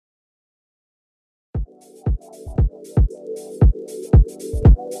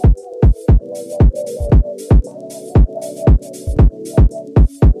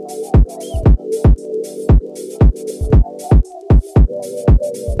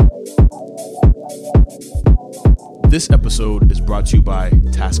This episode is brought to you by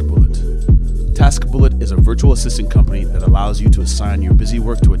TaskBullet. TaskBullet is a virtual assistant company that allows you to assign your busy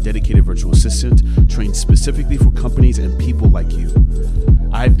work to a dedicated virtual assistant trained specifically for companies and people like you.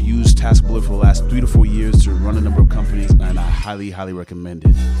 I've used TaskBullet for the last 3 to 4 years to run a number of companies, and I highly, highly recommend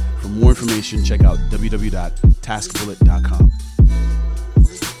it. For more information, check out www.taskbullet.com.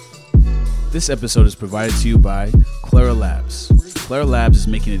 This episode is provided to you by Clara Labs. Clara Labs is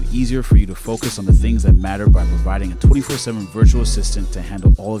making it easier for you to focus on the things that matter by providing a 24/7 virtual assistant to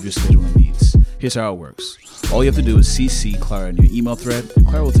handle all of your scheduling needs. Here's how it works. All you have to do is CC Clara in your email thread, and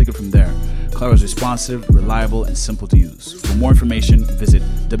Clara will take it from there. Clara is responsive, reliable, and simple to use. For more information, visit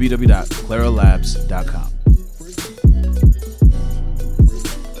www.claralabs.com.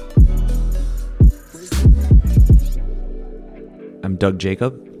 I'm Doug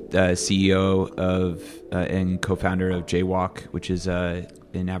Jacob, CEO of and co-founder of Jaywalk, which is an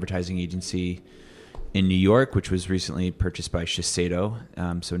advertising agency in New York, which was recently purchased by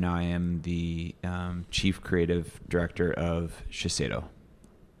Shiseido. So now I am the chief creative director of Shiseido.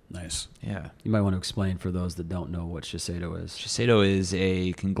 Nice. Yeah. You might want to explain for those that don't know what Shiseido is. Shiseido is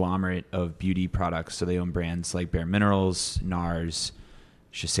a conglomerate of beauty products. So they own brands like Bare Minerals, NARS,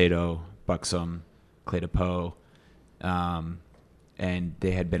 Shiseido, Buxom, Clé de Peau. And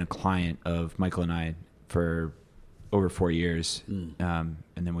they had been a client of Michael and I for over 4 years. And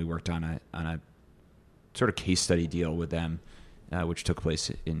then we worked on a sort of case study deal with them, which took place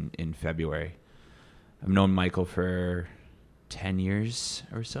in February. I've known Michael for 10 years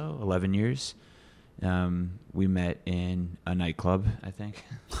or so, 11 years. We met in a nightclub, I think.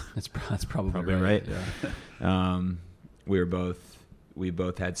 That's probably right. Yeah. We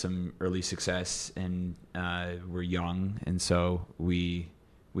both had some early success and were young, and so we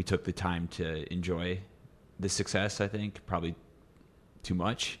took the time to enjoy the success. I think probably too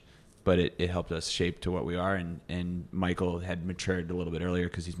much, but it helped us shape to what we are. And Michael had matured a little bit earlier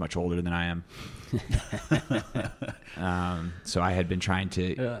because he's much older than I am. So I had been trying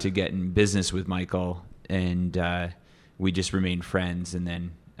to get in business with Michael, and we just remained friends, and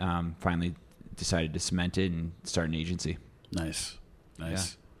then finally decided to cement it and start an agency. Nice. Yeah.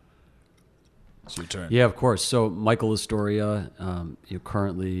 It's your turn. Yeah, of course. So Michael Astoria,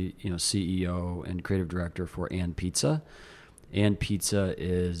 currently CEO and creative director for And Pizza. And Pizza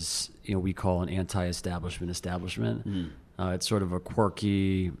is we call an anti-establishment establishment. It's sort of a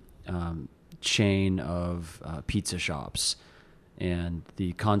quirky chain of pizza shops, and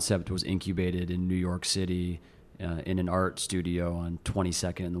the concept was incubated in New York City in an art studio on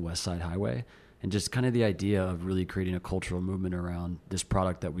 22nd and the West Side Highway. And just kind of the idea of really creating a cultural movement around this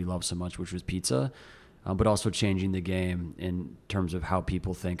product that we love so much, which was pizza, but also changing the game in terms of how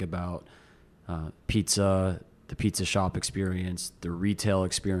people think about pizza, the pizza shop experience, the retail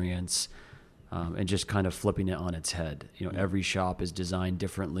experience, and just kind of flipping it on its head. Every shop is designed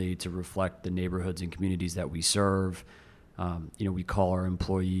differently to reflect the neighborhoods and communities that we serve. We call our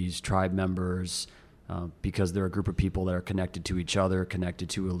employees tribe members, because they're a group of people that are connected to each other, connected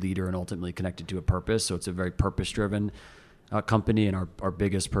to a leader, and ultimately connected to a purpose. So it's a very purpose-driven company, and our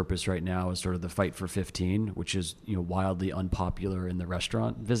biggest purpose right now is sort of the fight for 15, which is wildly unpopular in the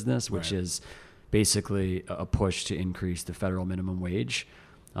restaurant business, which is basically a push to increase the federal minimum wage.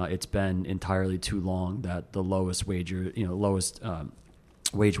 It's been entirely too long that the lowest wage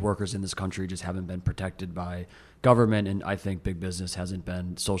workers in this country just haven't been protected by government, and I think big business hasn't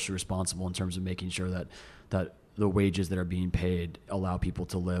been socially responsible in terms of making sure that the wages that are being paid allow people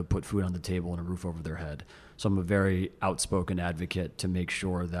to live, put food on the table, and a roof over their head. So I'm a very outspoken advocate to make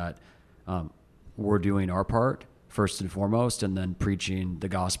sure that we're doing our part first and foremost, and then preaching the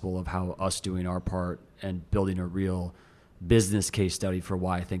gospel of how us doing our part and building a real business case study for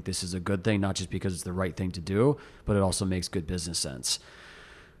why I think this is a good thing, not just because it's the right thing to do, but it also makes good business sense.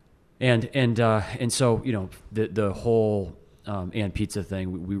 And so the whole And Pizza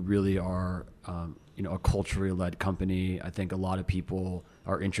thing, we really are a culturally led company. I think a lot of people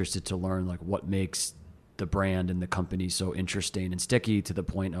are interested to learn what makes the brand and the company so interesting and sticky, to the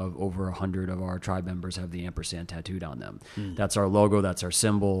point of over 100 of our tribe members have the ampersand tattooed on them. That's our logo. That's our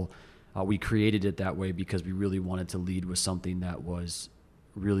symbol. We created it that way because we really wanted to lead with something that was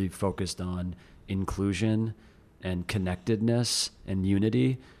really focused on inclusion and connectedness and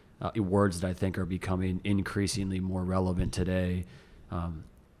unity. Words that I think are becoming increasingly more relevant today,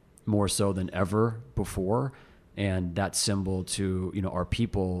 more so than ever before. And that symbol to, our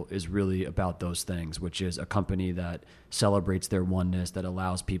people is really about those things, which is a company that celebrates their oneness, that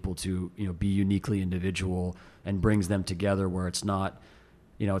allows people to, be uniquely individual and brings them together where it's not,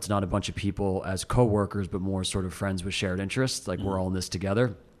 it's not a bunch of people as coworkers, but more sort of friends with shared interests. Like we're all in this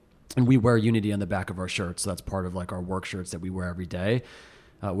together. And we wear unity on the back of our shirts. So that's part of like our work shirts that we wear every day,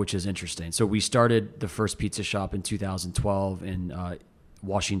 which is interesting. So we started the first pizza shop in 2012 in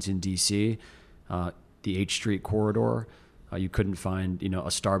Washington, D.C., the H Street corridor. You couldn't find, a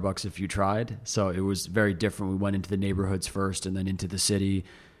Starbucks if you tried. So it was very different. We went into the neighborhoods first and then into the city.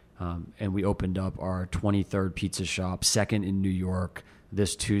 And we opened up our 23rd pizza shop, second in New York,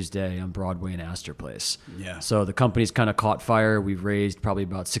 this Tuesday on Broadway in Astor Place. Yeah. So the company's kind of caught fire. We've raised probably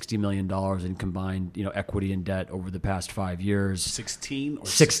about $60 million in combined, equity and debt over the past 5 years. 16 or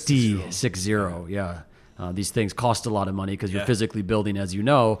 60, yeah. These things cost a lot of money because you're physically building, as you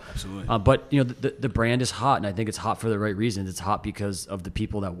know. Absolutely. But the brand is hot, and I think it's hot for the right reasons. It's hot because of the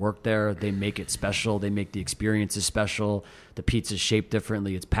people that work there. They make it special. They make the experiences special. The pizza's shaped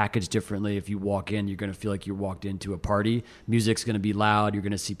differently. It's packaged differently. If you walk in, you're going to feel like you walked into a party. Music's going to be loud. You're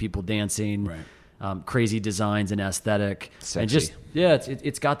going to see people dancing. Right. Crazy designs and aesthetic. Sexy. And just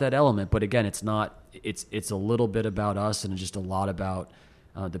it's got that element. But again, it's not. It's a little bit about us and just a lot about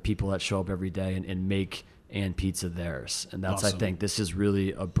the people that show up every day and make And Pizza theirs. And that's, Awesome. I think this is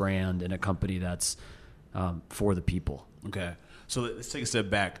really a brand and a company that's for the people. Okay. So let's take a step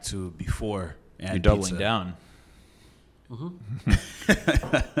back to before And You're doubling Pizza. down.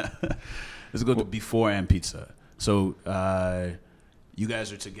 Let's go to before And Pizza. So you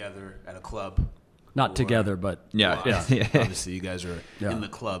guys are together at a club. Not or- together, but Yeah. Well, Yeah. obviously, you guys are Yeah. in the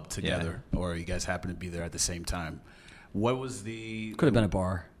club together, or you guys happen to be there at the same time. What was the... could have been a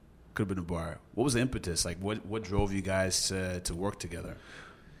bar. Could have been a bar. What was the impetus? Like, what drove you guys to work together?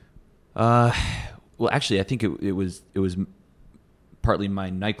 Well, actually, I think it was partly my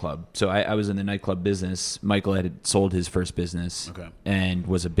nightclub. So I was in the nightclub business. Michael had sold his first business, Okay. and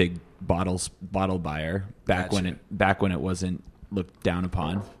was a big bottle buyer back when it wasn't looked down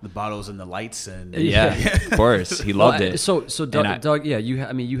upon. The bottles and the lights and... Yeah, of course, he loved it. So And Doug, yeah,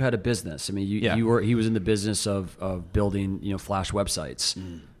 you had a business. I mean, Yeah. he was in the business of building, flash websites.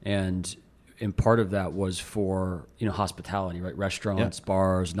 And part of that was for, hospitality, right? Restaurants,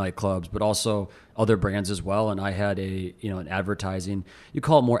 bars, nightclubs, but also other brands as well. And I had an advertising, you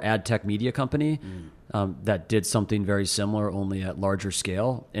call it more ad tech media company that did something very similar, only at larger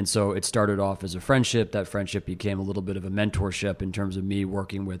scale. And so it started off as a friendship. That friendship became a little bit of a mentorship in terms of me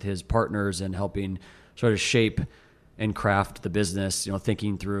working with his partners and helping sort of shape and craft the business,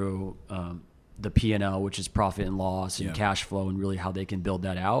 thinking through, the P&L, which is profit and loss and cash flow, and really how they can build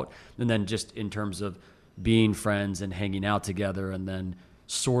that out. And then just in terms of being friends and hanging out together, and then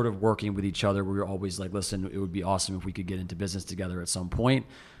sort of working with each other, we were always like, listen, it would be awesome if we could get into business together at some point.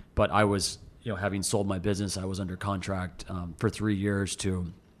 But I was, having sold my business, I was under contract for 3 years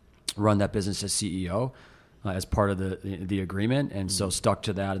to run that business as CEO as part of the agreement. And so stuck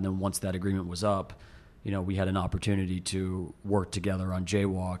to that. And then once that agreement was up, we had an opportunity to work together on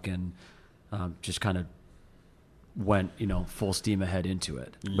Jaywalk, and just kind of went, full steam ahead into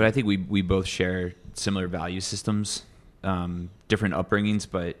it. But I think we both share similar value systems, different upbringings,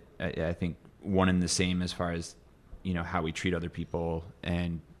 but I think one and the same as far as, how we treat other people.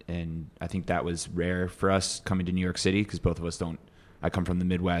 And I think that was rare for us coming to New York City, because both of us I come from the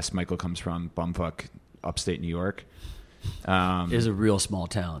Midwest. Michael comes from bumfuck upstate New York. It is a real small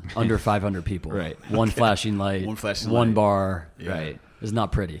town, under 500 people. Right. One flashing light, One bar. Right. It's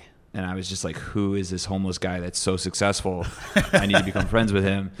not pretty. And I was just like, who is this homeless guy that's so successful? I need to become friends with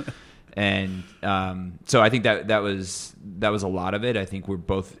him. And so I think that was a lot of it. I think we're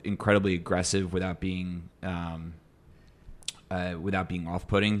both incredibly aggressive without being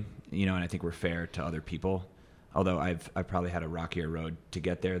off-putting, and I think we're fair to other people. Although I've probably had a rockier road to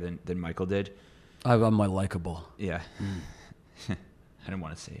get there than Michael did. I'm my likable. Yeah. I didn't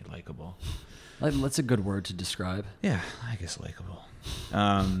want to say likable. That's a good word to describe. Yeah, I guess likable.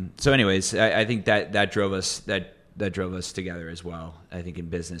 So anyways, I think that drove us together as well. I think in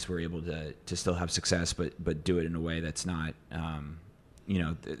business we're able to still have success, but do it in a way that's not,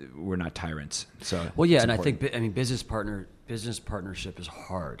 we're not tyrants. So Well, yeah, it's and important. I think business partnership is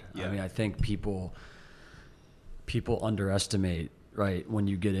hard. Yeah. I mean, I think people underestimate, right, when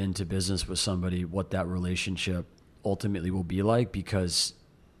you get into business with somebody, what that relationship ultimately will be like, because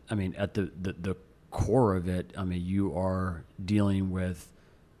I mean, at the core of it, I mean, you are dealing with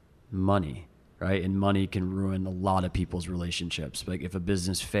money, right? And money can ruin a lot of people's relationships. Like if a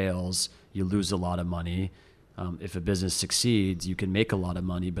business fails, you lose a lot of money. If a business succeeds, you can make a lot of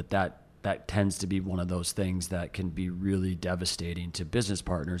money, but that that tends to be one of those things that can be really devastating to business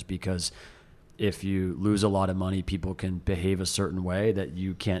partners, because if you lose a lot of money, people can behave a certain way that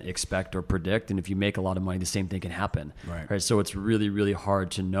you can't expect or predict. And if you make a lot of money, the same thing can happen. Right? So it's really, really hard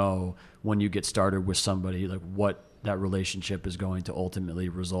to know when you get started with somebody, like what that relationship is going to ultimately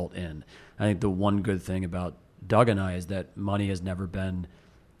result in. I think the one good thing about Doug and I is that money has never been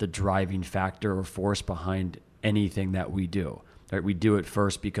the driving factor or force behind anything that we do. Right? We do it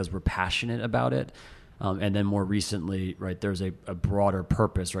first because we're passionate about it. And then more recently, right, there's a broader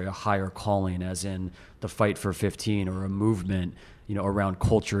purpose, right, a higher calling, as in the Fight for 15, or a movement, around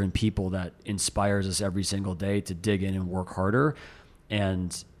culture and people that inspires us every single day to dig in and work harder.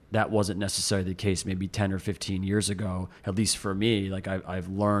 And that wasn't necessarily the case maybe 10 or 15 years ago, at least for me. Like I've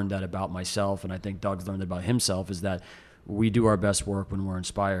learned that about myself, and I think Doug's learned about himself, is that we do our best work when we're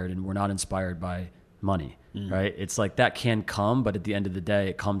inspired, and we're not inspired by money. Right? It's like that can come, but at the end of the day,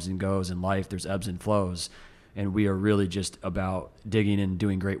 it comes and goes in life. There's ebbs and flows, and we are really just about digging and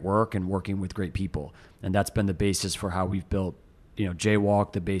doing great work and working with great people. And that's been the basis for how we've built,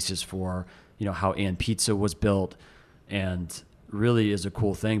 Jaywalk, the basis for, how And Pizza was built, and really is a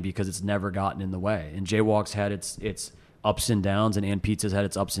cool thing because it's never gotten in the way. And Jaywalk's had its ups and downs, and Pizza's had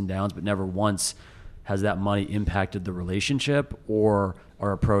its ups and downs, but never once has that money impacted the relationship or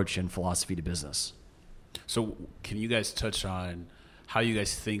our approach and philosophy to business. So can you guys touch on how you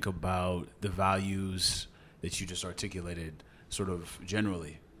guys think about the values that you just articulated sort of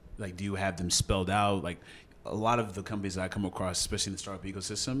generally? Like, do you have them spelled out? Like, a lot of the companies that I come across, especially in the startup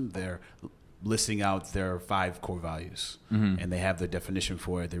ecosystem, they're listing out their 5 core values, and they have the definition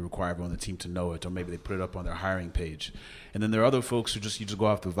for it. They require everyone on the team to know it, or maybe they put it up on their hiring page. And then there are other folks who you just go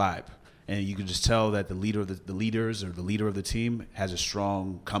off the vibe. And you can just tell that the leader of the leaders, or the leader of the team, has a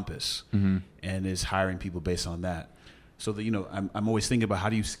strong compass and is hiring people based on that. So that, I'm always thinking about, how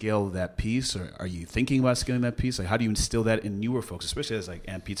do you scale that piece, or are you thinking about scaling that piece? Like, how do you instill that in newer folks, especially as like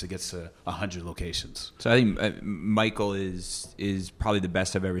And Pizza gets to 100 locations? So I think Michael is probably the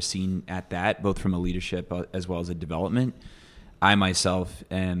best I've ever seen at that, both from a leadership as well as a development. I myself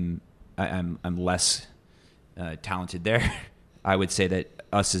I'm less talented there. I would say that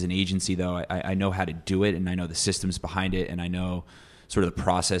us as an agency, though, I know how to do it, and I know the systems behind it, and I know sort of the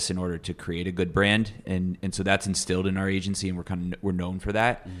process in order to create a good brand, and so that's instilled in our agency, and we're known for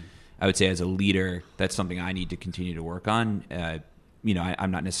that. I would say as a leader, that's something I need to continue to work on.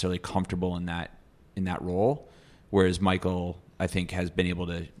 I'm not necessarily comfortable in that role, whereas Michael, I think, has been able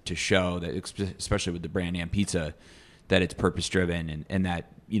to show that, especially with the brand And Pizza, that it's purpose driven, and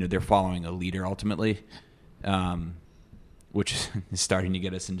that they're following a leader ultimately. Which is starting to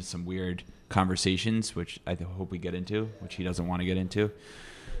get us into some weird conversations, which I hope we get into, which he doesn't want to get into,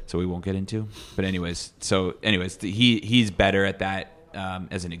 so we won't get into. But anyways, he's better at that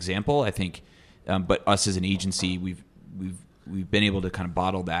as an example, I think. But us as an agency, we've been able to kind of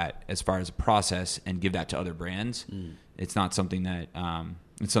bottle that as far as a process and give that to other brands. It's not something that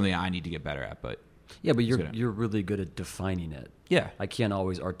it's something I need to get better at, but. Yeah, but you're really good at defining it. Yeah, I can't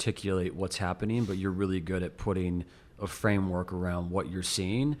always articulate what's happening, but you're really good at putting a framework around what you're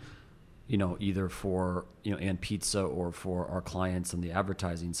seeing, either for And Pizza or for our clients on the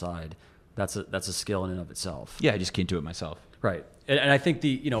advertising side. That's a skill in and of itself. Yeah, I just can't do it myself. Right, and I think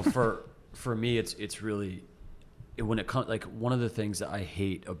for me, it's really, when it comes, like, one of the things that I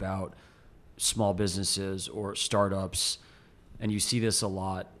hate about small businesses or startups, and you see this a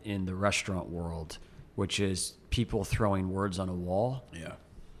lot in the restaurant world, which is people throwing words on a wall. Yeah.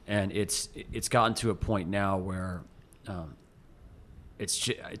 And it's gotten to a point now where it's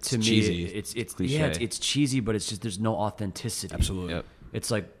cheesy. It's cliche. Yeah, it's cheesy, but it's just, there's no authenticity. Absolutely. Yep. It's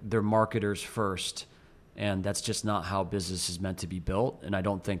like they're marketers first, and that's just not how business is meant to be built. And I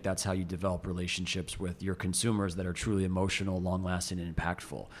don't think that's how you develop relationships with your consumers that are truly emotional, long-lasting, and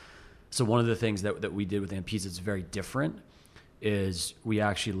impactful. So one of the things that we did with And Pizza that's very different is we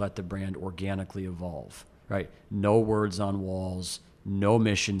actually let the brand organically evolve, right? No words on walls, no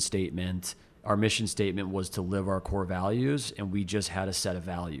mission statement. Our mission statement was to live our core values, and we just had a set of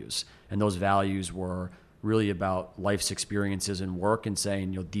values. And those values were really about life's experiences and work, and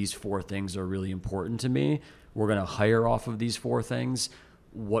saying, these 4 things are really important to me. We're going to hire off of these 4 things.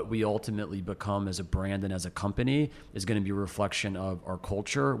 What we ultimately become as a brand and as a company is going to be a reflection of our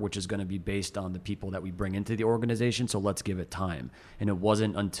culture, which is going to be based on the people that we bring into the organization. So let's give it time. And it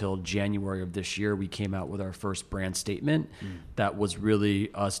wasn't until January of this year we came out with our first brand statement that was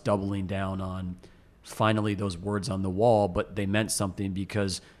really us doubling down on finally those words on the wall, but they meant something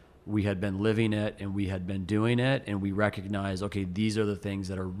because we had been living it and we had been doing it, and we recognized, okay, these are the things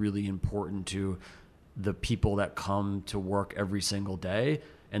that are really important to the people that come to work every single day.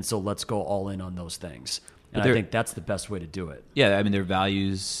 And so let's go all in on those things. And But I think that's the best way to do it. Yeah, I mean, their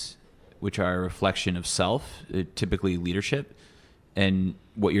values, which are a reflection of self, typically leadership. And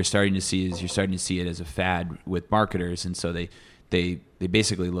what you're starting to see is it as a fad with marketers. And so they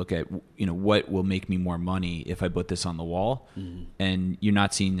basically look at, what will make me more money if I put this on the wall. Mm-hmm. And you're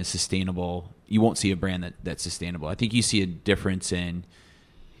not seeing you won't see a brand that's sustainable. I think you see a difference in,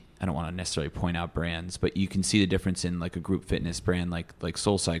 I don't want to necessarily point out brands, but you can see the difference in like a group fitness brand like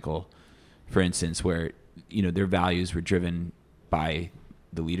SoulCycle, for instance, where, their values were driven by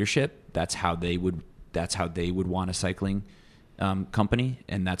the leadership. That's how they would want a cycling company,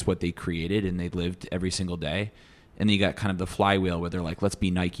 and that's what they created, and they lived every single day. And then you got kind of the flywheel where they're like, let's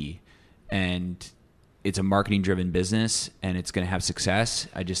be Nike, and it's a marketing driven business and it's going to have success.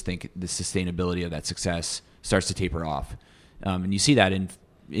 I just think the sustainability of that success starts to taper off, and you see that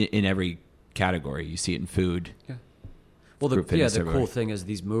in every category. You see it in food. Yeah. Well, the cool thing is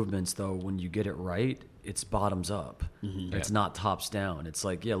these movements, though, when you get it right, it's bottoms up. Mm-hmm. It's not tops down. It's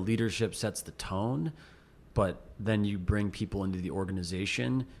like, leadership sets the tone, but then you bring people into the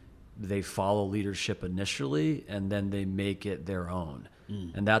organization. They follow leadership initially, and then they make it their own.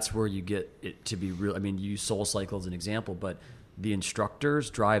 Mm. And that's where you get it to be real. I mean, you use SoulCycle as an example, but the instructors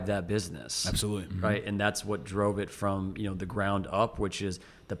drive that business. Absolutely. Right. Mm-hmm. And that's what drove it from, the ground up, which is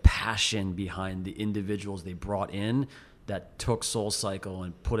the passion behind the individuals they brought in that took SoulCycle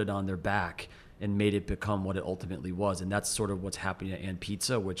and put it on their back and made it become what it ultimately was. And that's sort of what's happening at And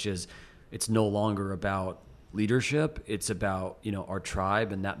Pizza, which is it's no longer about leadership. It's about, our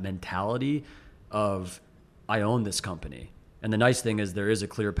tribe and that mentality of I own this company. And the nice thing is there is a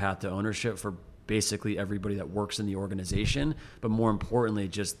clear path to ownership for basically everybody that works in the organization, but more importantly,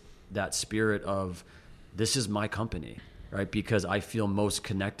 just that spirit of this is my company, right? Because I feel most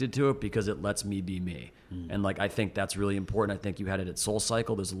connected to it because it lets me be me. And I think that's really important. I think you had it at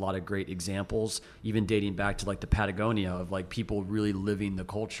SoulCycle. There's a lot of great examples, even dating back to the Patagonia of people really living the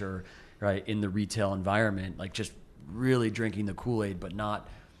culture, right, in the retail environment, just really drinking the Kool-Aid, but not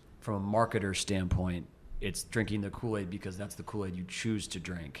from a marketer standpoint. It's drinking the Kool-Aid because that's the Kool-Aid you choose to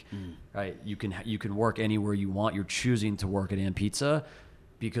drink, right? You can work anywhere you want. You're choosing to work at And Pizza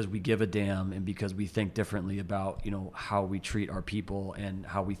because we give a damn and because we think differently about, how we treat our people and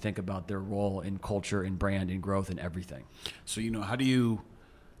how we think about their role in culture and brand and growth and everything. So, how do you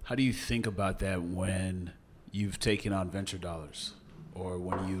think about that when you've taken on venture dollars or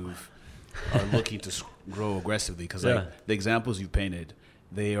when you've are looking to grow aggressively? Because the examples you've painted,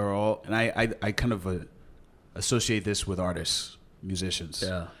 they are all, and I kind of associate this with artists, musicians.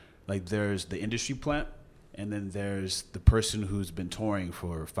 Yeah. There's the industry plant, and then there's the person who's been touring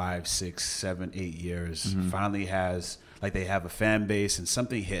for 5, 6, 7, 8 years, mm-hmm. finally has, they have a fan base and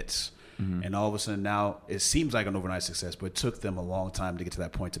something hits. Mm-hmm. And all of a sudden now it seems like an overnight success, but it took them a long time to get to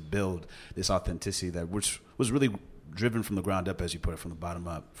that point to build this authenticity which was really driven from the ground up, as you put it, from the bottom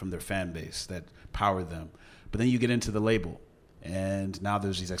up, from their fan base that powered them. But then you get into the label, and now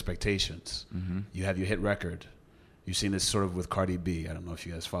there's these expectations. Mm-hmm. You have your hit record. You've seen this sort of with Cardi B. I don't know if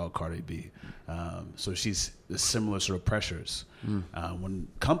you guys follow Cardi B. So she's the similar sort of pressures. When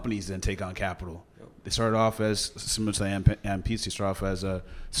companies then take on capital, they started off as, similar to And Pizza, they start off as a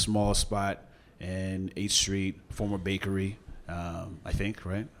small spot in 8th Street, former bakery. I think,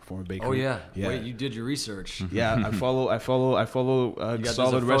 right? Former bakery. Oh yeah. Wait, you did your research. Yeah, I follow you got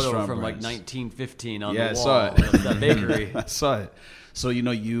solid restaurant from brands. 1915 on the wall. I saw it. That bakery. I saw it. So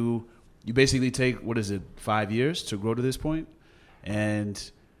you basically take, 5 years to grow to this point,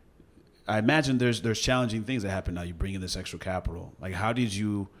 and I imagine there's challenging things that happen now. You bring in this extra capital. How did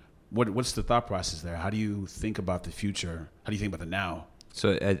you? What's the thought process there? How do you think about the future? How do you think about the now?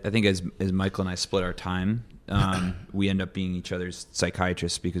 So I think as Michael and I split our time, we end up being each other's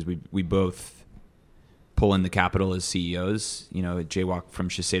psychiatrists because we both pull in the capital as CEOs. Jaywalk from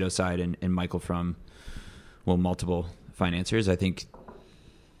Shiseido side and Michael from multiple financiers. I think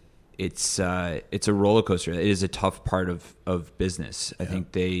it's a roller coaster. It is a tough part of business. I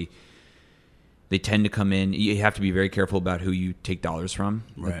think they tend to come in. You have to be very careful about who you take dollars from.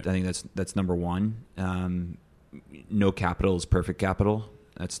 Right. I think that's number one. No capital is perfect capital.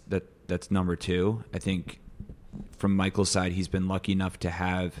 That's number two. I think from Michael's side, he's been lucky enough to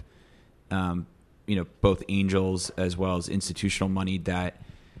have, both angels as well as institutional money that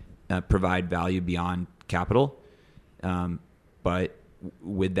provide value beyond capital. But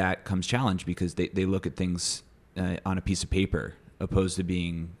with that comes challenge because they look at things on a piece of paper opposed to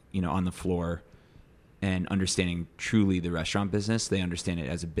being, on the floor and understanding truly the restaurant business. They understand it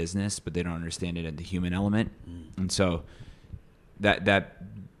as a business, but they don't understand it at the human element. And so that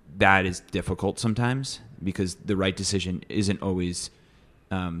is difficult sometimes because the right decision isn't always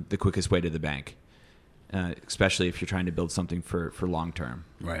the quickest way to the bank, especially if you're trying to build something for long term.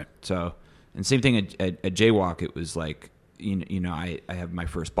 Right. So, and same thing at Jaywalk. It was like, I have my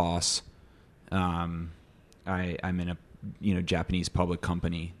first boss. I'm in a Japanese public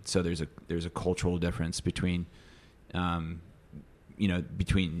company, so there's a cultural difference between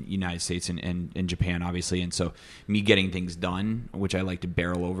between United States and Japan, obviously. And so me getting things done, which I like to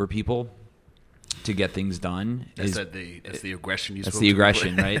barrel over people to get things done. That's the aggression you spoke to. That's the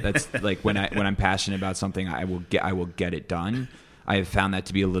aggression, right? That's like when I'm passionate about something, I will get it done. I have found that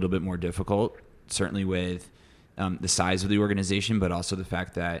to be a little bit more difficult, certainly with the size of the organization, but also the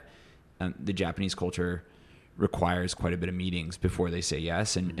fact that the Japanese culture requires quite a bit of meetings before they say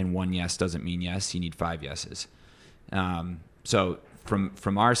yes, and one yes doesn't mean yes. You need 5 yeses. So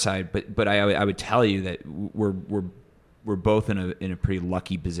from our side, but I would tell you that we're both in a pretty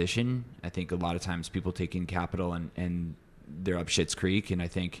lucky position. I think a lot of times people take in capital and they're up Schitt's Creek, and I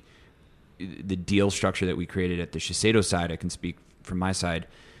think the deal structure that we created at the Shiseido side, I can speak from my side,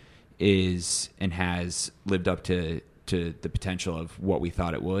 is and has lived up to the potential of what we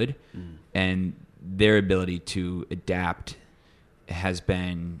thought it would, and their ability to adapt has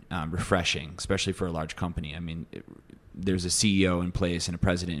been refreshing, especially for a large company. I mean, there's a CEO in place and a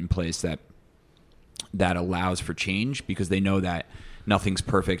president in place that allows for change, because they know that nothing's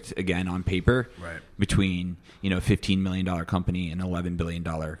perfect, again, on paper, right, between a $15 million company and an $11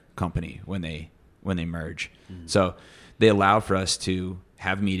 billion company when they merge. So they allow for us to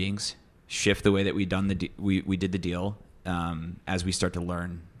have meetings, shift the way that we did the deal as we start to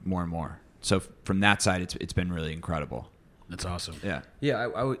learn more and more. So from that side, it's been really incredible. That's awesome. Yeah. Yeah.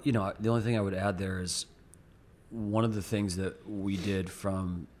 I would, the only thing I would add there is one of the things that we did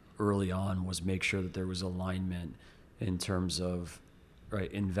from early on was make sure that there was alignment in terms of,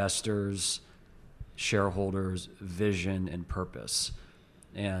 right, investors, shareholders, vision, and purpose.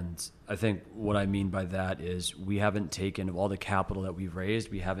 And I think what I mean by that is we haven't taken, of all the capital that we've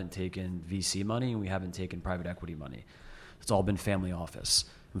raised, we haven't taken VC money and we haven't taken private equity money. It's all been family office.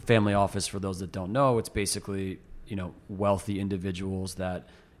 And family office, for those that don't know, it's basically, wealthy individuals that,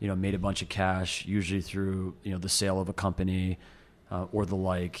 made a bunch of cash, usually through, the sale of a company or the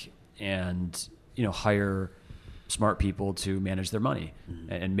like, and, hire smart people to manage their money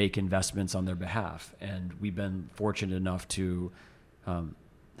and make investments on their behalf. And we've been fortunate enough to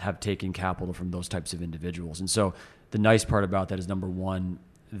have taken capital from those types of individuals. And so the nice part about that is, number one,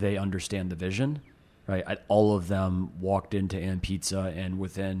 they understand the vision, right? All of them walked into And Pizza and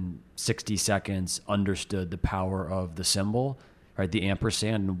within 60 seconds understood the power of the symbol, right? The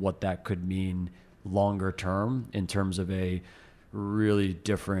ampersand, and what that could mean longer term in terms of a really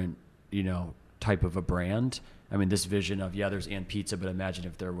different, type of a brand. I mean, this vision of, there's And Pizza, but imagine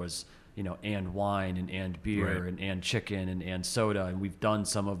if there was, and wine and beer, right, and chicken and soda. And we've done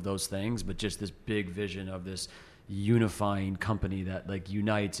some of those things, but just this big vision of this unifying company that like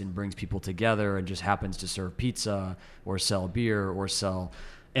unites and brings people together and just happens to serve pizza or sell beer or sell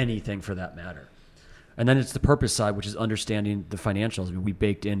anything for that matter. And then it's the purpose side, which is understanding the financials. I mean, we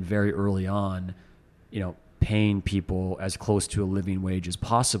baked in very early on, paying people as close to a living wage as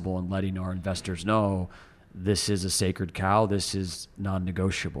possible and letting our investors know this is a sacred cow, this is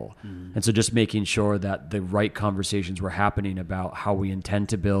non-negotiable. And so just making sure that the right conversations were happening about how we intend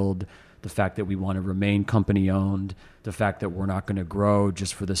to build, the fact that we want to remain company owned, the fact that we're not going to grow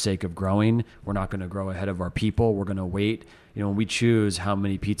just for the sake of growing. We're not going to grow ahead of our people. We're going to wait. When we choose how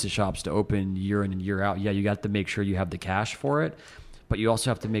many pizza shops to open year in and year out, you got to make sure you have the cash for it, but you also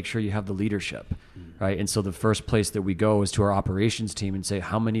have to make sure you have the leadership, right? And so the first place that we go is to our operations team and say,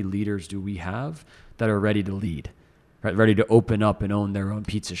 how many leaders do we have that are ready to lead, right? Ready to open up and own their own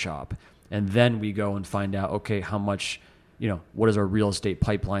pizza shop. And then we go and find out, okay, how much, what does our real estate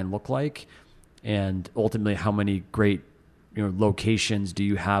pipeline look like? And ultimately, how many great, locations do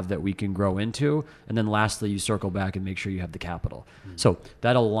you have that we can grow into? And then lastly, you circle back and make sure you have the capital. So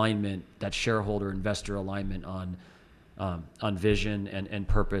that alignment, that shareholder investor alignment on vision and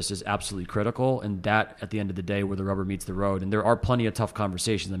purpose is absolutely critical. And that, at the end of the day, where the rubber meets the road. And there are plenty of tough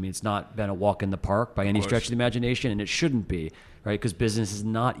conversations. I mean, it's not been a walk in the park by any stretch of the imagination, and it shouldn't be, right? Because business is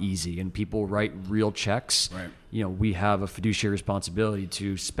not easy, and people write real checks. Right. We have a fiduciary responsibility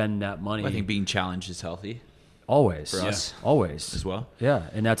to spend that money. I think being challenged is healthy. Always. For us. Always. As well. Yeah.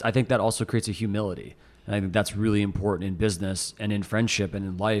 And I think that also creates a humility. And I think that's really important in business and in friendship and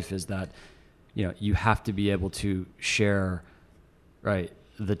in life, is that, you have to be able to share, right,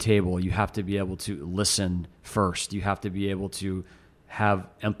 the table. You have to be able to listen first. You have to be able to have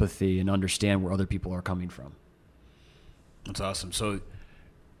empathy and understand where other people are coming from. That's awesome. So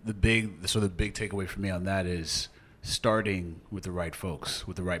the big takeaway for me on that is starting with the right folks,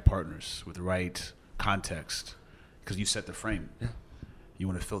 with the right partners, with the right context, because you set the frame. Yeah. You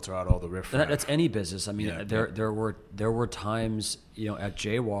want to filter out all the riffraff. That's any business. I mean, there were times, at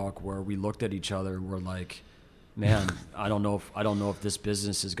Jaywalk where we looked at each other and we're like, man, I don't know if this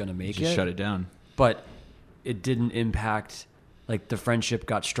business is going to make it. Just shut it down. But it didn't impact, like, the friendship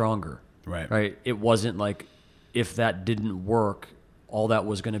got stronger. Right. It wasn't like, if that didn't work, all that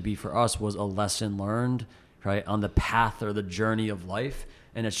was going to be for us was a lesson learned, right, on the path or the journey of life,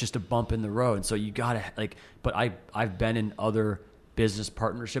 and it's just a bump in the road. And so you got to, but I've been in other business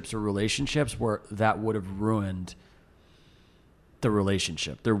partnerships or relationships where that would have ruined the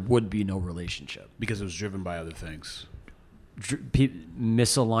relationship. There would be no relationship. Because it was driven by other things.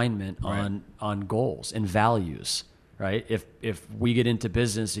 Misalignment on goals and values. Right? If we get into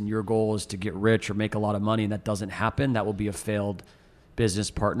business and your goal is to get rich or make a lot of money and that doesn't happen, that will be a failed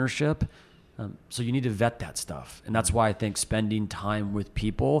business partnership. So you need to vet that stuff. And that's why I think spending time with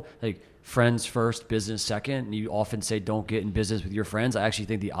people, like friends first, business second, and you often say don't get in business with your friends. I actually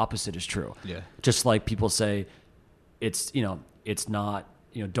think the opposite is true. Yeah. Just like people say it's not,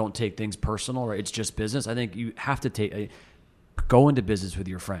 don't take things personal, or it's just business. I think you have to go into business with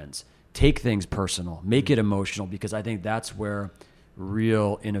your friends. Take things personal, make it emotional, because I think that's where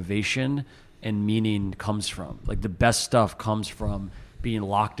real innovation and meaning comes from. Like, the best stuff comes from being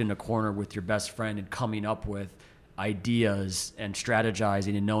locked in a corner with your best friend and coming up with ideas and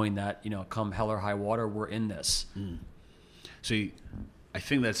strategizing and knowing that, come hell or high water, we're in this. See, I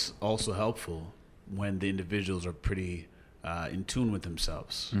think that's also helpful when the individuals are pretty in tune with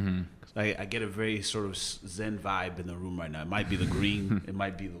themselves. Mm-hmm. I get a very sort of Zen vibe in the room right now. It might be the green, it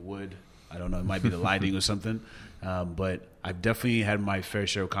might be the wood, I don't know, it might be the lighting or something. But I've definitely had my fair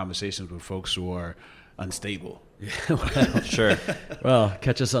share of conversations with folks who are unstable. Well, sure. Well,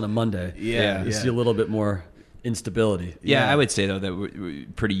 catch us on a Monday. Yeah. You see a little bit more instability. Yeah, I would say though that we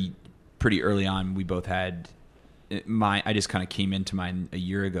pretty early on we both had I just kind of came into mine a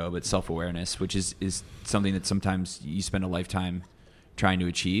year ago, but self-awareness, which is something that sometimes you spend a lifetime trying to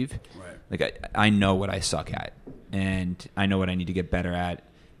achieve. Right. Like I know what I suck at, and I know what I need to get better at.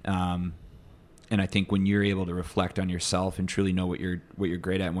 And I think when you're able to reflect on yourself and truly know what you're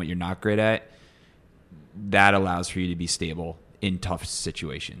great at and what you're not great at, that allows for you to be stable in tough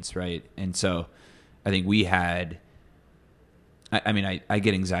situations, right? And so I think we had, I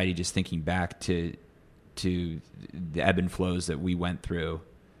get anxiety just thinking back to the ebb and flows that we went through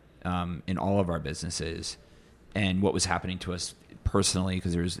in all of our businesses and what was happening to us personally,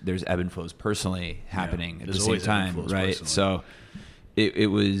 because there's ebb and flows personally happening at the same time, right? Personally. So it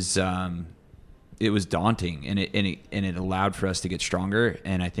was daunting, and it allowed for us to get stronger.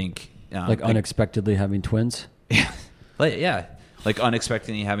 And I think unexpectedly having twins. Yeah, like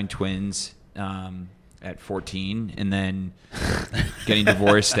unexpectedly having twins at 14, and then getting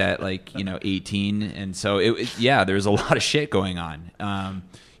divorced at 18, and so there's a lot of shit going on. I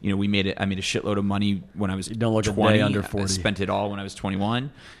made a shitload of money when I was 20, under 40. I spent it all when I was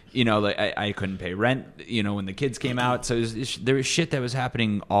 21. I couldn't pay rent, when the kids came out. So there was shit that was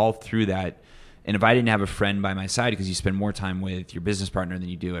happening all through that. And if I didn't have a friend by my side, because you spend more time with your business partner than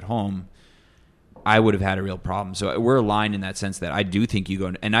you do at home, I would have had a real problem. So we're aligned in that sense that I do think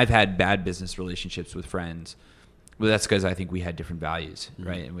and I've had bad business relationships with friends. Well, that's because I think we had different values,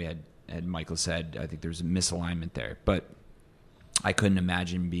 right? And we had, and Michael said, I think there's a misalignment there. But I couldn't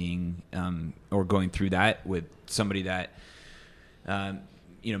imagine being or going through that with somebody that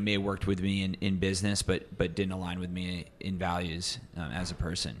may have worked with me in business, but didn't align with me in values as a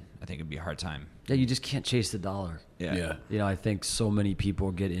person. I think it'd be a hard time. Yeah, you just can't chase the dollar. Yeah. I think so many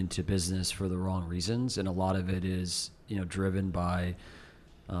people get into business for the wrong reasons, and a lot of it is driven by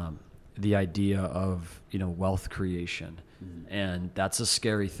the idea of wealth creation, and that's a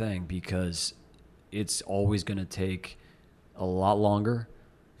scary thing because it's always going to take a lot longer,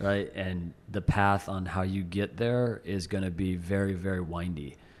 right? And the path on how you get there is going to be very, very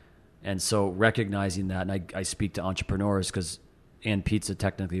windy. And so recognizing that, and I speak to entrepreneurs because And Pizza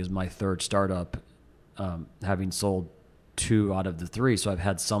technically is my third startup, having sold 2 out of the 3. So I've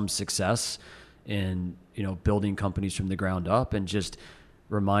had some success in, building companies from the ground up, and just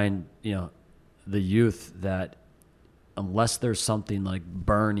remind, the youth that unless there's something like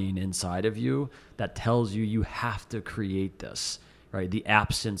burning inside of you that tells you have to create this, right? The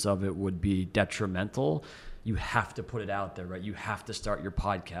absence of it would be detrimental. You have to put it out there, right? You have to start your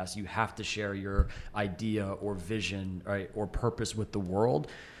podcast. You have to share your idea or vision, right, or purpose with the world.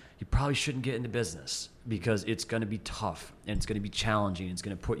 You probably shouldn't get into business because it's going to be tough and it's going to be challenging. It's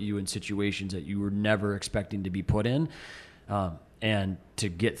going to put you in situations that you were never expecting to be put in. And to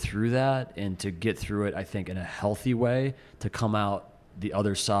get through that, and to get through it, I think in a healthy way, to come out the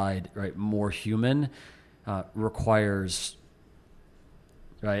other side, right, more human, requires,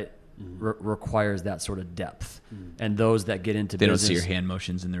 right, requires that sort of depth. And those that get into They business, don't see your hand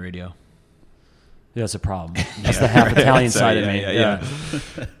motions in the radio. yeah, that's a problem. That's the half Italian side of me. Yeah.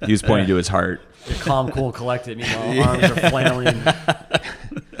 He was pointing to his heart. You're calm, cool, collected. Meanwhile, arms are flailing.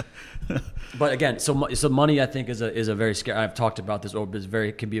 But again, so money, I think, is a very scary. I've talked about this.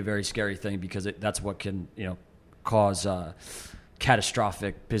 Can be a very scary thing because that's what can cause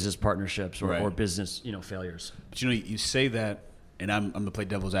catastrophic business partnerships or business failures. But you say that, and I'm gonna play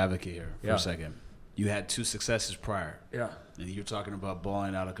devil's advocate here for Yeah. a second. You had 2 successes prior. Yeah. And you're talking about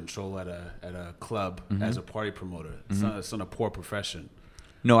balling out of control at a club as a party promoter. It's not a poor profession.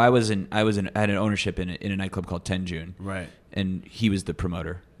 No, I had an ownership in a nightclub called 10 June. Right. And he was the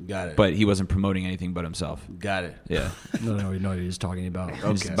promoter. Got it. But he wasn't promoting anything but himself. Got it. Yeah. No, you know what he's talking about.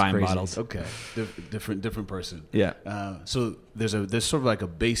 Just buying crazy. bottles. Okay. Different person. Yeah. So there's sort of like a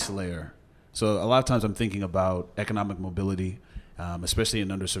base layer. So a lot of times I'm thinking about economic mobility, especially in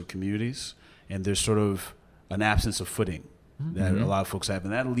underserved communities, and there's sort of an absence of footing that a lot of folks have,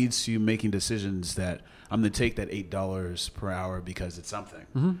 and that leads to you making decisions that I'm going to take that $8 per hour because it's something,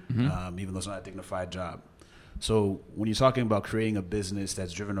 even though it's not a dignified job. So when you're talking about creating a business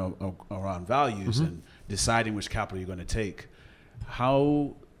that's driven around values and deciding which capital you're going to take,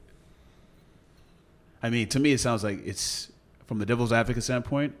 to me it sounds like it's, from the devil's advocate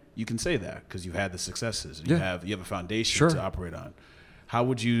standpoint, you can say that because you've had the successes and you have a foundation to operate on. How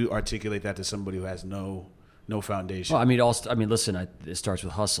would you articulate that to somebody who has no foundation? Well, listen, it starts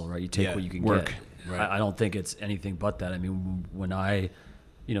with hustle, right? You take what you can work. get. Right. I don't think it's anything but that. I mean, when I,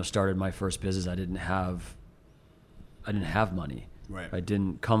 started my first business, I didn't have money. Right. I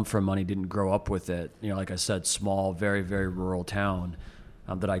didn't come from money, didn't grow up with it. Like I said, small, very, very rural town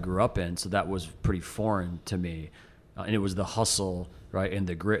that I grew up in. So that was pretty foreign to me. And it was the hustle, right, and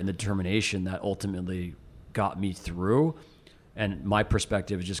the grit and the determination that ultimately got me through. And my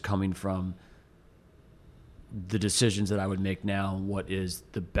perspective is just coming from the decisions that I would make now, and what is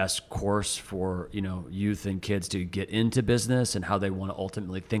the best course for, youth and kids to get into business and how they want to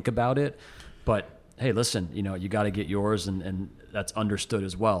ultimately think about it. But hey, listen, you got to get yours, and that's understood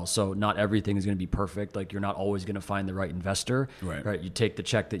as well. So not everything is going to be perfect. Like, you're not always going to find the right investor, right? You take the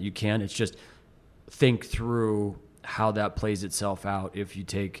check that you can. It's just think through how that plays itself out if you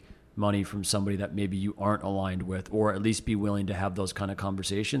take money from somebody that maybe you aren't aligned with, or at least be willing to have those kind of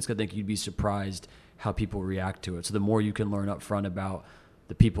conversations. 'Cause I think you'd be surprised how people react to it. So the more you can learn up front about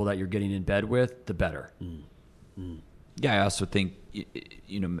the people that you're getting in bed with, the better. Yeah, I also think,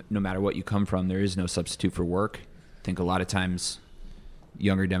 no matter what you come from, there is no substitute for work. I think a lot of times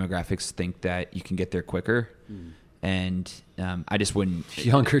younger demographics think that you can get there quicker. And I just wouldn't.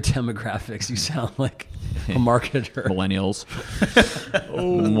 Younger demographics, you sound like a marketer. Millennials.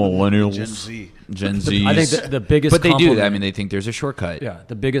 Millennials. Gen Z. I think the biggest But they do. compliment- I mean, they think there's a shortcut. Yeah,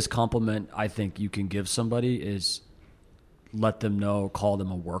 the biggest compliment I think you can give somebody is let them know, call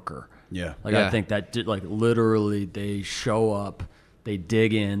them a worker. Yeah. I think that literally they show up, they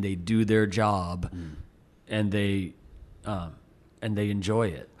dig in, they do their job, and they enjoy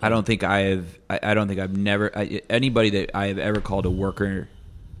it. I don't think I've never anybody that I have ever called a worker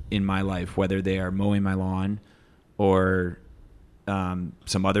in my life, whether they are mowing my lawn or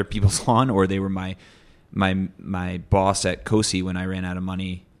some other people's lawn, or they were my boss at COSI when I ran out of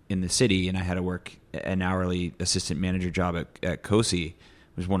money in the city and I had to work an hourly assistant manager job at COSI.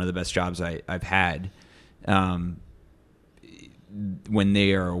 It was one of the best jobs I've had. When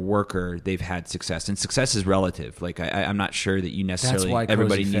they are a worker, they've had success, and success is relative. Like I'm not sure that you necessarily That's why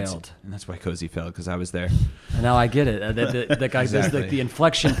everybody COSI needs, failed. and that's why COSI failed, because I was there. And now I get it. The guy, Exactly. the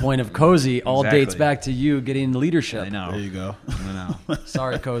inflection point of COSI all dates Exactly. back to you getting leadership. I know. There you go. I know.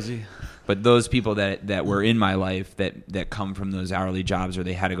 Sorry, COSI. But those people that were in my life that come from those hourly jobs, or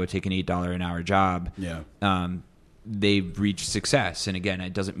they had to go take an $8 an hour job, they've reached success. And again,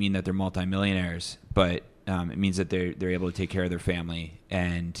 it doesn't mean that they're multimillionaires, but it means that they're able to take care of their family,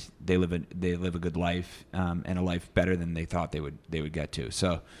 and they live a good life, and a life better than they thought they would get to.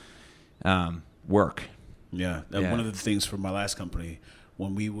 So, work. Yeah. One of the things for my last company,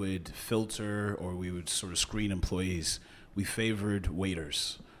 when we would filter or we would sort of screen employees, we favored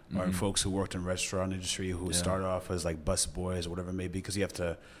waiters or folks who worked in restaurant industry who would start off as like bus boys or whatever it may be, because you have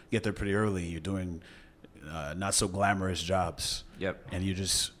to get there pretty early. You're doing not so glamorous jobs. Yep. And you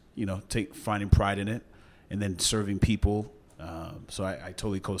just, finding pride in it and then serving people. So I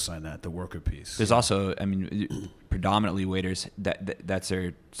totally co-sign that, the worker piece. There's also, predominantly waiters that's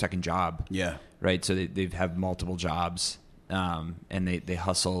their second job. Yeah. Right. So they have multiple jobs. and they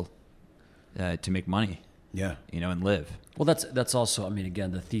hustle to make money. Yeah. And live. Well, that's also, I mean,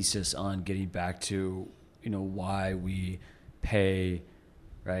 again, the thesis on getting back to, why we pay,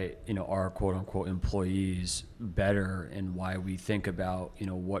 right, our quote unquote employees better, and why we think about,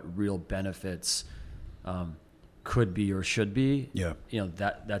 what real benefits could be or should be. Yeah.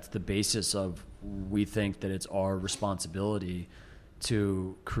 That's the basis of, we think that it's our responsibility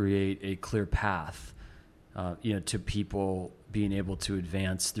to create a clear path, to people being able to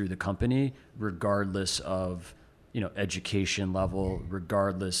advance through the company, regardless of, education level,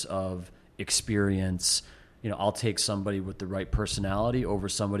 regardless of experience. I'll take somebody with the right personality over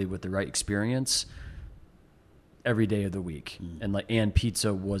somebody with the right experience every day of the week. And like And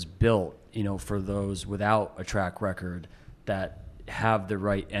Pizza was built, for those without a track record that have the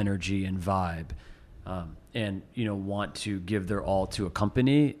right energy and vibe, and, want to give their all to a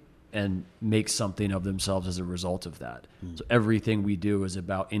company and make something of themselves as a result of that. So everything we do is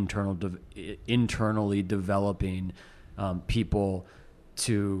about internally developing people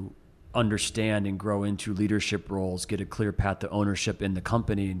to understand and grow into leadership roles, get a clear path to ownership in the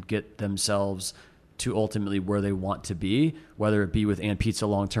company, and get themselves to ultimately where they want to be, whether it be with And Pizza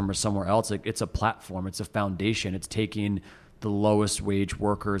long-term or somewhere else. Like, it's a platform, it's a foundation. It's taking the lowest wage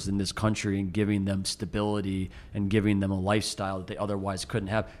workers in this country and giving them stability and giving them a lifestyle that they otherwise couldn't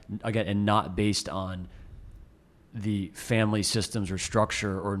have, again, and not based on the family systems or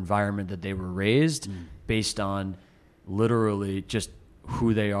structure or environment that they were raised, based on literally just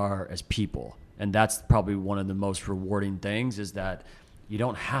who they are as people. And that's probably one of the most rewarding things, is that you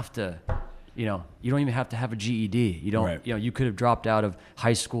don't have to, you don't even have to have a GED. You don't, right. You could have dropped out of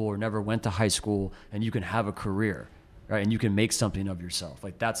high school or never went to high school, and you can have a career. Right, and you can make something of yourself.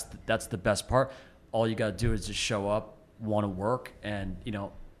 Like, that's the best part. All you got to do is just show up, want to work, and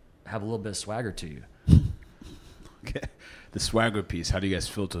have a little bit of swagger to you. Okay. The swagger piece. How do you guys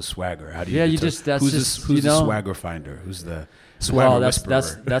filter swagger? How do you? Yeah, who's the swagger finder? Who's the swagger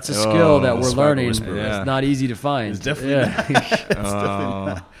whisperer? That's a skill that we're learning. Yeah. It's not easy to find. It's definitely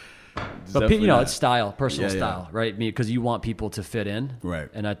not. But it's style, personal style, right? Because you want people to fit in, right?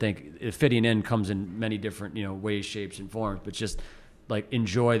 And I think fitting in comes in many different, ways, shapes, and forms. But just like,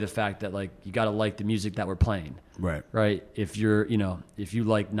 enjoy the fact that, like, you got to like the music that we're playing, right? Right. If you're, if you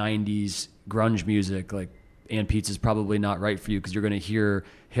like '90s grunge music, like, And Pizza is probably not right for you, because you're going to hear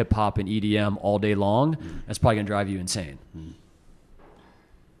hip hop and EDM all day long. That's probably going to drive you insane.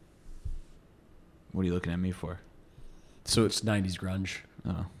 What are you looking at me for? So It's '90s grunge.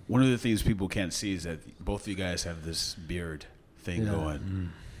 Oh. One of the things people can't see is that both of you guys have this beard thing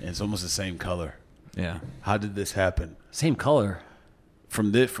going, and it's almost the same color. Yeah. How did this happen? Same color.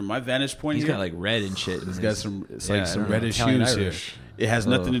 From my vantage point, He's here, got like red and shit. he's got some some I reddish Italian hues here. Irish. It has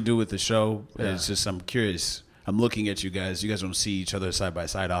nothing to do with the show. Yeah. It's just, I'm curious. I'm looking at you guys. You guys don't see each other side by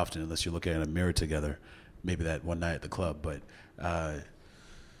side often, unless you're looking at a mirror together. Maybe that one night at the club. But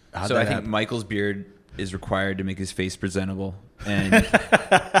so I think Michael's beard is required to make his face presentable, and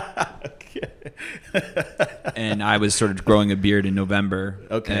and I was sort of growing a beard in November.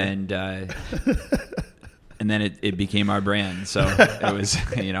 Okay. And then it became our brand. So it was,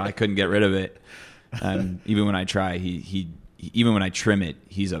 I couldn't get rid of it. Even when I try, even when I trim it,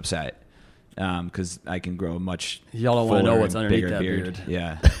 he's upset. Because I can grow a much Y'all don't want to know what's underneath that beard. beard.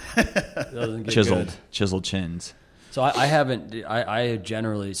 Yeah. Doesn't get Chiseled chins. So I haven't. I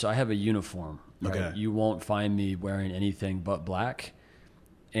generally. So I have a uniform. Right? Okay. You won't find me wearing anything but black,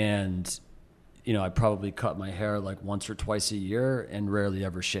 and I probably cut my hair like once or twice a year, and rarely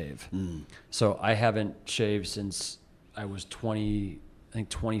ever shave. So I haven't shaved since I was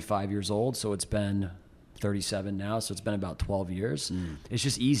 25 years old. So it's been 37 now. So it's been about 12 years. It's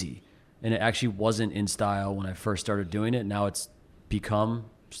just easy. And it actually wasn't in style when I first started doing it. Now it's become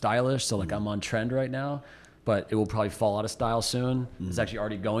stylish. So like, I'm on trend right now, but it will probably fall out of style soon. It's actually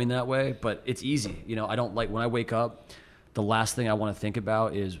already going that way, but it's easy. I don't like, when I wake up, the last thing I want to think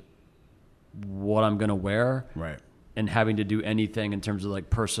about is what I'm going to wear. Right. And having to do anything in terms of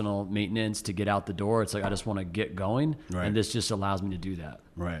like personal maintenance to get out the door. It's like, I just want to get going. Right. And this just allows me to do that.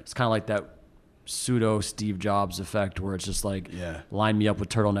 Right. It's kind of like that pseudo Steve Jobs effect, where it's just like, line me up with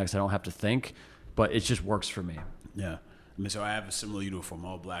turtlenecks. I don't have to think, but it just works for me. Yeah. I mean, so I have a similar uniform,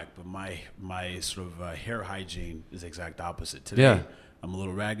 all black, but my sort of hair hygiene is the exact opposite. Today, I'm a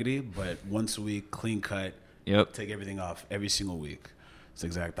little raggedy, but once a week, clean cut. Yep. Take everything off every single week. It's the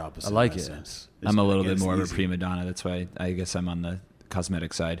exact opposite. I like in that it. sense. I'm a little bit more of a easy. prima donna. That's why I guess I'm on the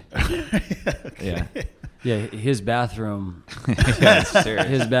cosmetic side. Yeah. Yeah, his bathroom. Yeah, it's serious.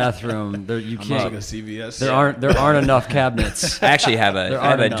 His bathroom. There you Like a can't. CVS. There aren't enough cabinets. I actually have There I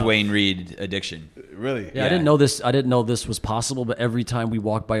have a aren't enough. Dwayne Reed addiction. Really? Yeah, I didn't know this. I didn't know this was possible. But every time we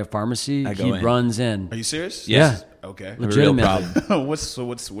walk by a pharmacy, I go he in. runs in. Are you serious? Yes. Okay. A real Legitimately. problem.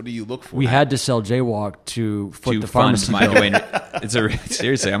 What do you look for? We had to sell Jaywalk to foot To the fund pharmacy my bill. Dwayne.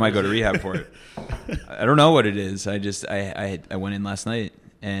 Seriously, I might go to rehab for it. I don't know what it is. I went in last night,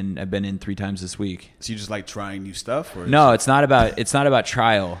 and I've been in 3 times this week. So you just like trying new stuff, or No, it's not about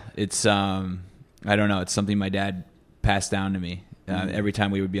trial. It's I don't know. It's something my dad passed down to me. Every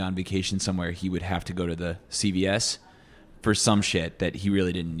time we would be on vacation somewhere, he would have to go to the CVS for some shit that he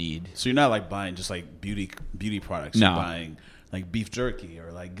really didn't need. So you're not like buying just like beauty products. No. You're buying like beef jerky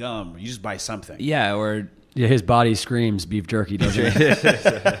or like gum. Or you just buy something. Yeah, or Yeah, his body screams beef jerky, doesn't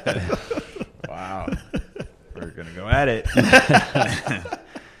it? wow, we're gonna go at it.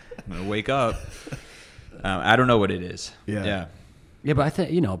 I'm gonna wake up. I don't know what it is. Yeah. Yeah, but I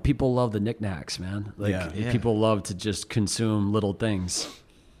think people love the knickknacks, man. Like Yeah. people love to just consume little things.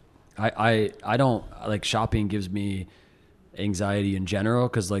 I don't like shopping. Gives me anxiety in general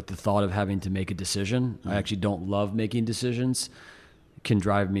because like the thought of having to make a decision. I actually don't love making decisions. Can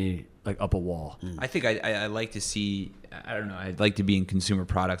drive me like up a wall. I think I like to see. I don't know. I'd like to be in consumer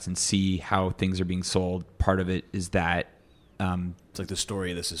products and see how things are being sold. Part of it is that. It's like the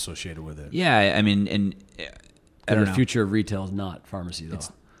story that's associated with it. Yeah, I mean, and I don't the know. future of retail is not pharmacy though.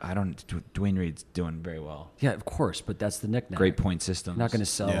 I don't. Dwayne Reed's doing very well. Yeah, of course, but that's the knickknack. Great point systems. Not going to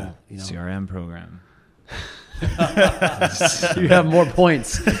sell. Yeah. CRM program. You have more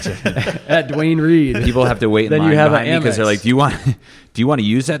points at Dwayne Reed. People have to wait in Then you line have behind an me because they're Amex. like, "Do you want to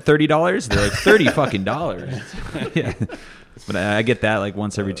use that $30?" They're like, $30 fucking dollars. Yeah, but I get that like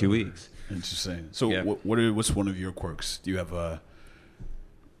once every 2 weeks. Interesting. So Yeah. what's one of your quirks? Do you have a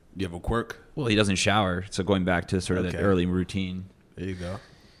quirk? Well, he doesn't shower, so going back to sort of Okay. that early routine. There you go.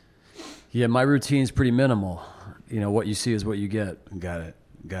 Yeah, my routine's pretty minimal. What you see is what you get. Got it.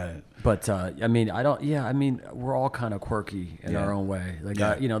 But I mean, I don't. Yeah, I mean, we're all kind of quirky in Yeah. our own way. Like,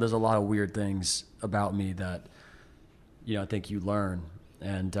 Yeah. there's a lot of weird things about me that, I think you learn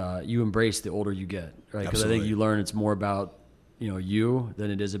and you embrace the older you get, right? Because I think Absolutely. you learn it's more about you than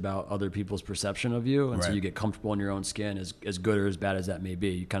it is about other people's perception of you, and so Right. you get comfortable in your own skin, as good or as bad as that may be.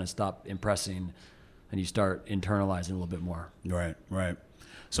 You kind of stop impressing, and you start internalizing a little bit more. Right.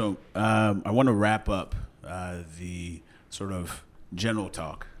 So I want to wrap up the sort of general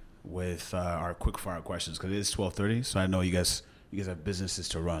talk with our quick fire questions because it is 12:30. So I know you guys have businesses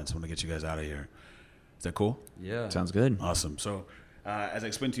to run. So I want to get you guys out of here. Is that cool? Yeah. Sounds good. Awesome. So as I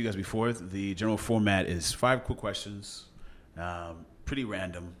explained to you guys before, the general format is 5 quick questions, pretty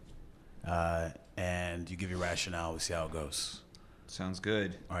random, and you give your rationale. We see how it goes. Sounds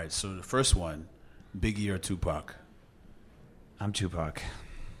good. All right. So the first one, Biggie or Tupac? I'm Tupac.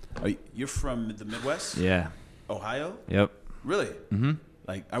 You're from the Midwest? Yeah. Ohio? Yep. Really? Mm-hmm.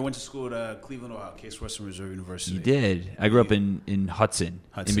 Like, I went to school at Cleveland, Ohio, Case Western Reserve University. You did. I grew up in Hudson, in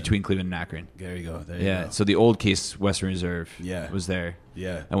Hudson. between Cleveland and Akron. There you go. There you Yeah. go. So the old Case Western Reserve. Yeah. Was there.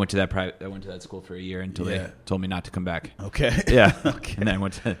 Yeah. I went to that school for a year until Yeah. they told me not to come back. Okay. Yeah. Okay. And then I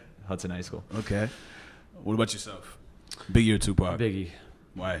went to Hudson High School. Okay. What about yourself? Biggie or Tupac? Biggie.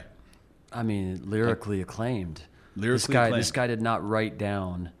 Why? I mean, lyrically acclaimed. Lyrically This acclaimed. guy did not write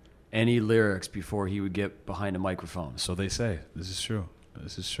down any lyrics before he would get behind a microphone. So they say. This is true.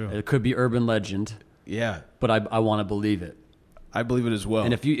 It could be urban legend, Yeah. but I want to believe it. I believe it as well.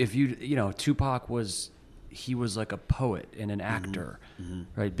 And if you Tupac was like a poet and an actor,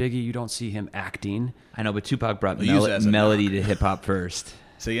 right? Biggie, you don't see him acting. I know, but Tupac brought They'll use it as a melody to hip hop first.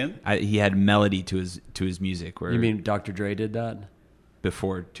 Say again? He had melody to his music. Where You mean Dr. Dre did that?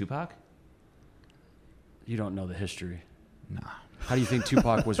 before Tupac? You don't know the history. No. How do you think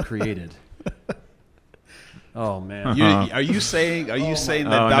Tupac was created? Oh man. Are you saying that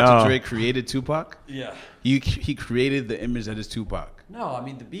Oh, Dr. no. Dre created Tupac? Yeah. He created the image that is Tupac. No, I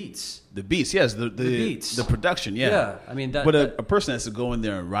mean the beats. The beats, yes. The beats. The production, yeah. Yeah, I mean that. But that- a person has to go in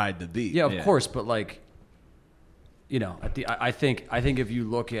there and ride the beat. Yeah, of Yeah. course, but like, I think if you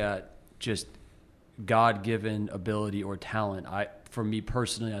look at just God-given ability or talent, for me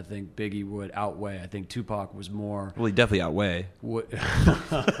personally, I think Biggie would outweigh. I think Tupac was more. Well, he definitely outweigh.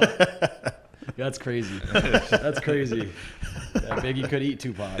 That's crazy. That's crazy. Yeah, Biggie could eat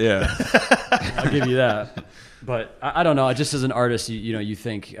Tupac. Yeah. I'll give you that. But I don't know. Just as an artist, you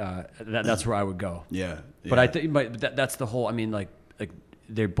think that's where I would go. Yeah. But I think, that's the whole. I mean, like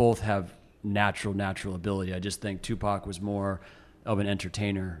they both have natural ability. I just think Tupac was more of an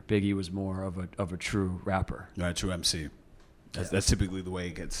entertainer. Biggie was more of a true rapper. Right, true MC. That's typically the way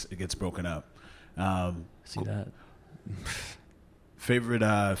it gets broken up. See that?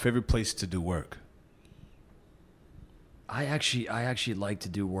 Favorite place to do work? I actually like to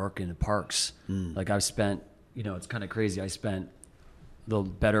do work in the parks. Like I've spent, it's kind of crazy. I spent the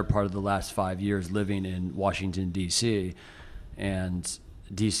better part of the last 5 years living in Washington, D.C., and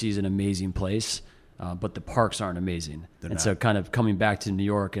D.C. is an amazing place, but the parks aren't amazing. So kind of coming back to New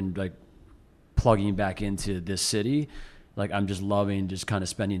York and like plugging back into this city, like I'm just loving just kind of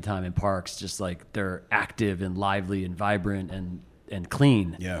spending time in parks, just like they're active and lively and vibrant and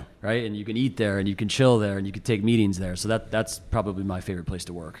clean. Yeah. Right. And you can eat there and you can chill there and you can take meetings there. So that's probably my favorite place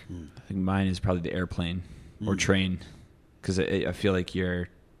to work. I think mine is probably the airplane or train, because I feel like you're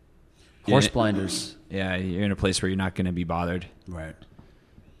horse blinders. Yeah. You're in a place where you're not going to be bothered. Right.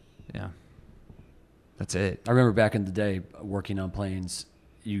 Yeah. That's it. I remember back in the day working on planes,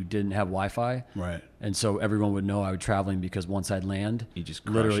 you didn't have Wi-Fi. Right. And so everyone would know I was traveling because once I'd land, You just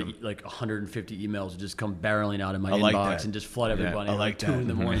crush literally 'em. like 150 emails would just come barreling out of my like inbox that. and just flood everybody. I at like 2 that. in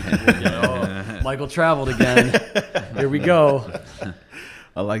the morning. Michael traveled again. Here we go.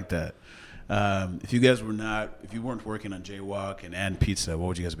 I like that. If you weren't working on Jaywalk and Pizza, what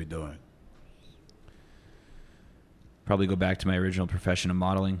would you guys be doing? Probably go back to my original profession of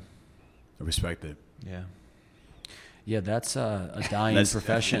modeling. I respect it. Yeah. Yeah, that's a dying That's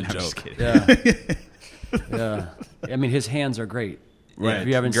profession. a I'm just joke. kidding. Yeah. Yeah. I mean, his hands are great. Right. If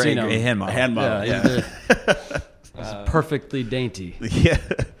you haven't Great, seen them. great hand model. Hand model. Yeah. It's perfectly dainty. Yeah.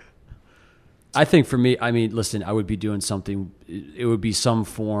 I think for me, I mean, listen, I would be doing something. It would be some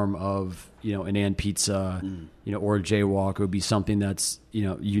form of, an And Pizza, or a Jaywalk. It would be something that's,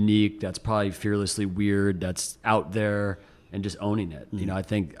 unique. That's probably fearlessly weird. That's out there and just owning it. I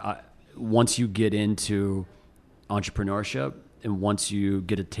think once you get into entrepreneurship and once you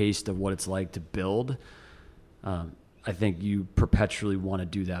get a taste of what it's like to build, I think you perpetually want to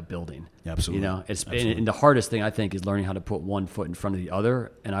do that building. Absolutely. Absolutely. And the hardest thing I think is learning how to put one foot in front of the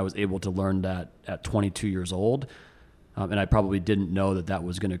other. And I was able to learn that at 22 years old. And I probably didn't know that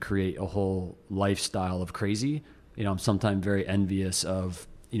was going to create a whole lifestyle of crazy. I'm sometimes very envious of,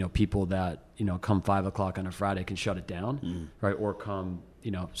 people that, come 5 o'clock on a Friday can shut it down, right? Or come,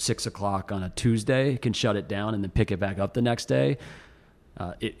 6 o'clock on a Tuesday can shut it down and then pick it back up the next day.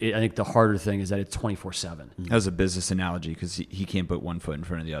 I think the harder thing is that it's 24/7. That was a business analogy because he can't put one foot in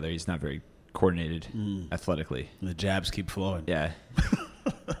front of the other. He's not very coordinated athletically. And the jabs keep flowing. Yeah.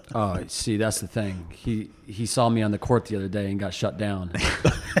 Oh, see, that's the thing. He saw me on the court the other day and got shut down.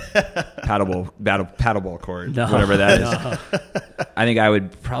 paddleball court, No, whatever that is. no. I think I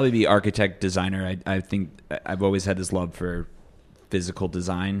would probably be architect designer. I think I've always had this love for physical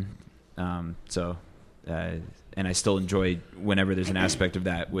design. And I still enjoy whenever there's an aspect of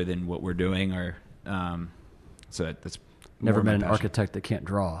that within what we're doing, or so that's Never more met my an passion. architect that can't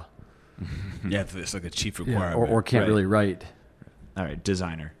draw. Yeah, it's like a chief Yeah, requirement. or can't Right. really write. All right,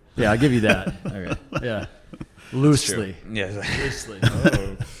 designer. Yeah, I'll give you that. Okay. Yeah. Loosely. Yeah. Loosely.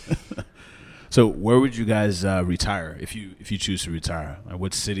 So where would you guys retire if you choose to retire?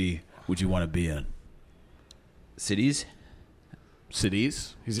 What city would you want to be in? Cities?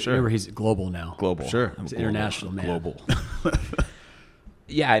 Cities? Remember, he's global now. Global. Sure. I'm He's an global. international man. Global.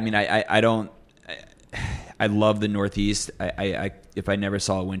 Yeah, I mean, I don't. I love the Northeast. I if I never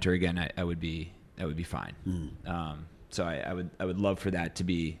saw a winter again, I would be fine. So I would love for that to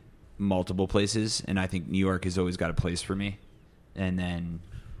be multiple places, and I think New York has always got a place for me, and then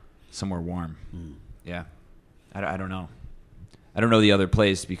somewhere warm. Yeah, I don't know. I don't know the other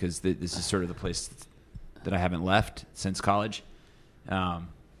place because this is sort of the place that I haven't left since college, and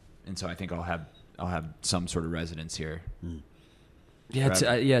so I think I'll have some sort of residence here.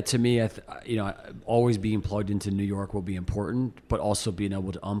 Yeah, to me, always being plugged into New York will be important, but also being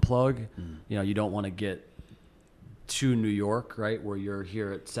able to unplug. You don't want to get to New York, right, where you're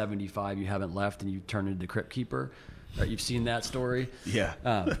here at 75, you haven't left, and you turn into the Crypt Keeper. Right? You've seen that story. Yeah.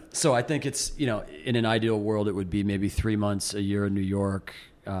 So I think it's, in an ideal world, it would be maybe 3 months a year in New York,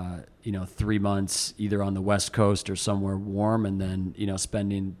 3 months either on the West Coast or somewhere warm, and then,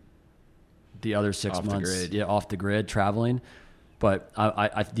 spending the other 6 Off the months grid. off the grid traveling. But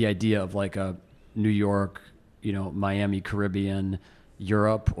I the idea of like a New York, Miami, Caribbean,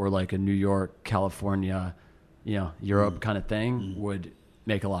 Europe, or like a New York, California, Europe kind of thing would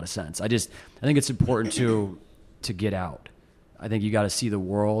make a lot of sense. I think it's important to get out. I think you got to see the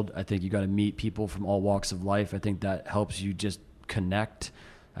world. I think you got to meet people from all walks of life. I think that helps you just connect.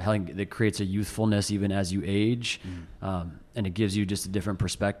 I think that creates a youthfulness even as you age, and it gives you just a different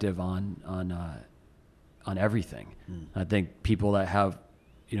perspective on everything. I think people that have,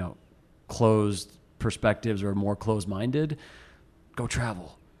 closed perspectives or more closed-minded, go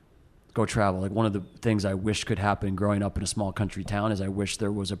travel. Go travel. Like one of the things I wish could happen growing up in a small country town is I wish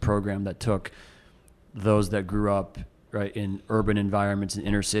there was a program that took those that grew up right in urban environments and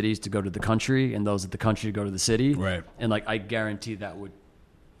inner cities to go to the country, and those at the country to go to the city. Right. And like I guarantee that would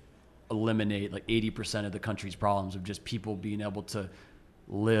eliminate like 80% of the country's problems of just people being able to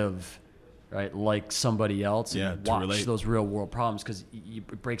live right like somebody else and watch relate. those real world problems, because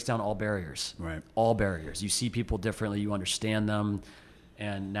it breaks down all barriers. Right. All barriers. You see people differently, you understand them.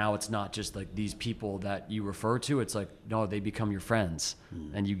 And now it's not just like these people that you refer to. It's like, no, they become your friends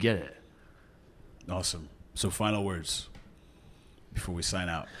and you get it. Awesome. So final words before we sign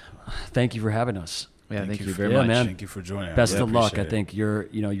out. Thank you for having us. Yeah, thank you for- very much. man. Thank you for joining. Best I really of luck. I appreciate it. think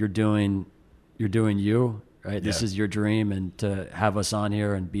you're doing you, right? This Yeah. is your dream, and to have us on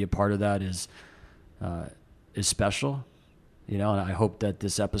here and be a part of that is special. And I hope that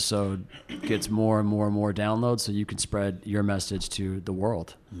this episode gets more and more and more downloads so you can spread your message to the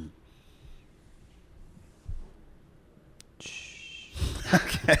world.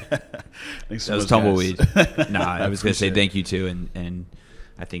 Thanks so That was much, tumbleweed. guys. Nah, I was going to say appreciate it. thank you too, and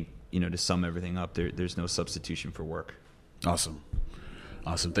I think to sum everything up, there's no substitution for work. Awesome.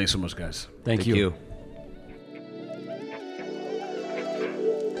 Thanks so much, guys. Thank you. you.